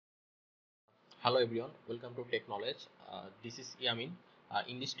Hello everyone, welcome to Tech Knowledge. This is Yamin.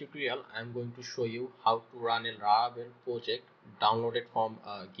 In this tutorial, I am going to show you how to run a Laravel project downloaded from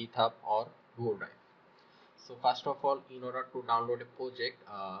GitHub or Google Drive. So first of all, in order to download a project,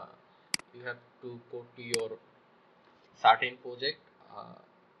 you have to go to your certain project, uh,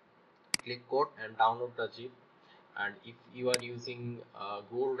 click code and download the zip. And if you are using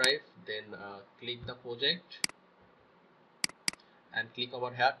Google Drive, then click the project and click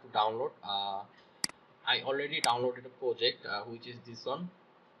over here to download. I already downloaded a project which is this one.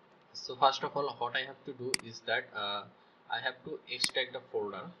 So first of all, what I have to do is that I have to extract the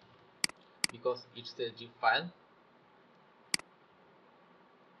folder because it's a zip file.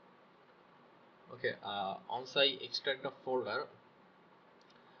 Okay, once I extract the folder,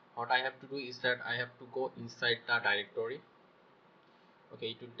 what I have to do is that I have to go inside the directory. Okay,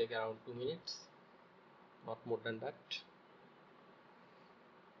 it will take around 2 minutes, not more than that.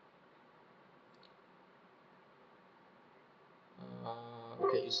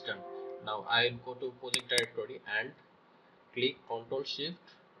 Okay, it's done. Now I'll go to project directory and click Ctrl Shift,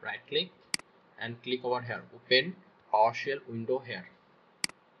 right click and click over here, open PowerShell window here.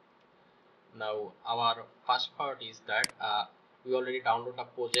 Now our first part is that we already download a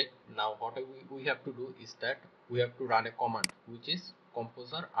project. Now what we have to do is that we have to run a command which is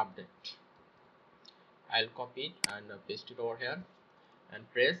composer update. I'll copy it and paste it over here and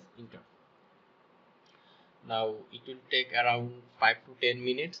press enter. Now it will take around 5 to 10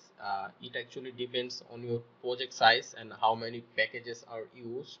 minutes. It actually depends on your project size and how many packages are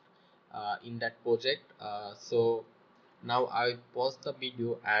used in that project. So now I pause the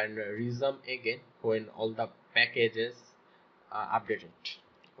video and resume again when all the packages are updated.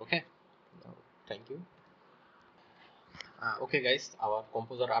 Okay, now, thank you. Okay guys, our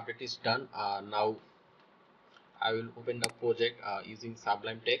composer update is done. Now I will open the project using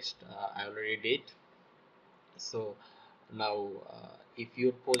Sublime Text. I already did. So now if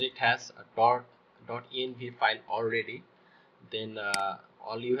your project has a .env file already, then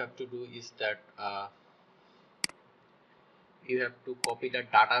all you have to do is that you have to copy the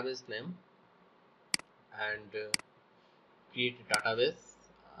database name and create a database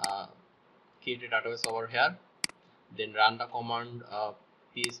uh, over here, then run the command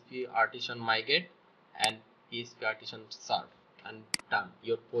php artisan migrate and php artisan serve, and done,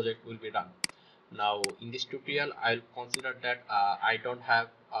 your project will be done. Now in this tutorial I'll consider that I don't have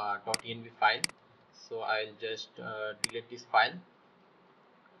a .env file, so I'll just delete this file,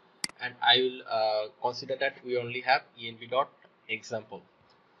 and I will consider that we only have env.example.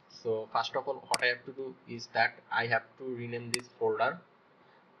 So first of all, what I have to do is that I have to rename this folder.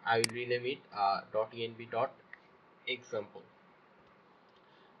 I will rename it .env.example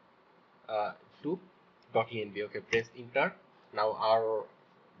to .env. Okay, press enter. Now our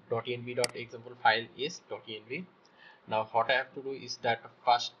 .env.example file is .env. Now what I have to do is that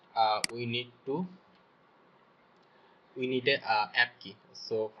first we need a app key.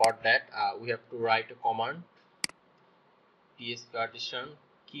 So for that we have to write a command php artisan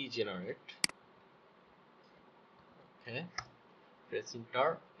key generate. Okay, press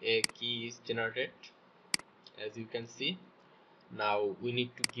enter. A key is generated, as you can see. Now we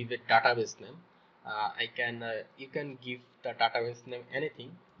need to give a database name. You can give the database name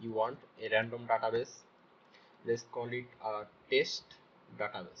anything you want, a random database. Let's call it test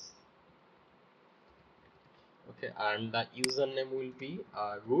database. Okay, and the username will be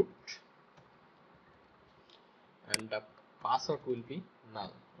root and the password will be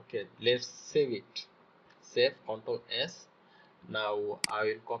null. Okay, let's save it. Save, Ctrl S. Now I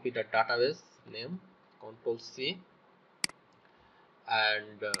will copy the database name, Ctrl C,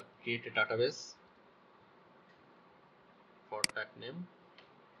 and create a database for that name.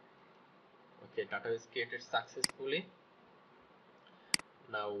 Okay, database created successfully.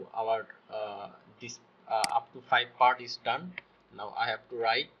 Now our this up to 5 part is done. Now I have to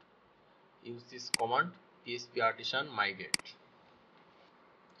use this command php artisan migrate.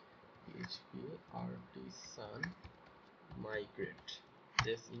 php artisan migrate.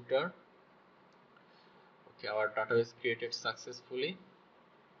 Press enter. Okay, our database created successfully.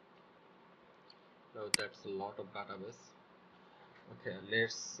 Now that's a lot of database. Okay,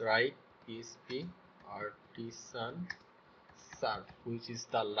 let's write php artisan serve, which is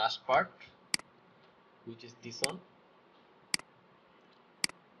the last part, which is this one.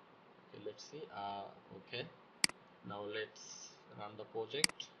 Okay, let's see. Okay, now let's run the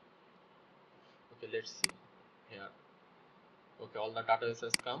project. Okay, let's see here. Okay, all the database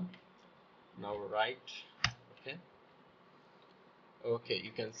has come. Now write. Okay, okay,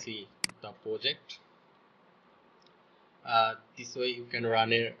 you can see the project. This way you can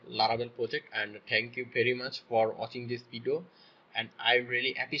run a Laravel project. And thank you very much for watching this video, and I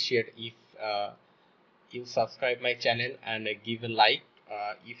really appreciate if you subscribe my channel and give a like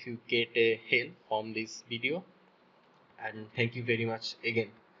if you get a help from this video. And thank you very much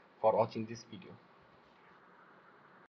again for watching this video.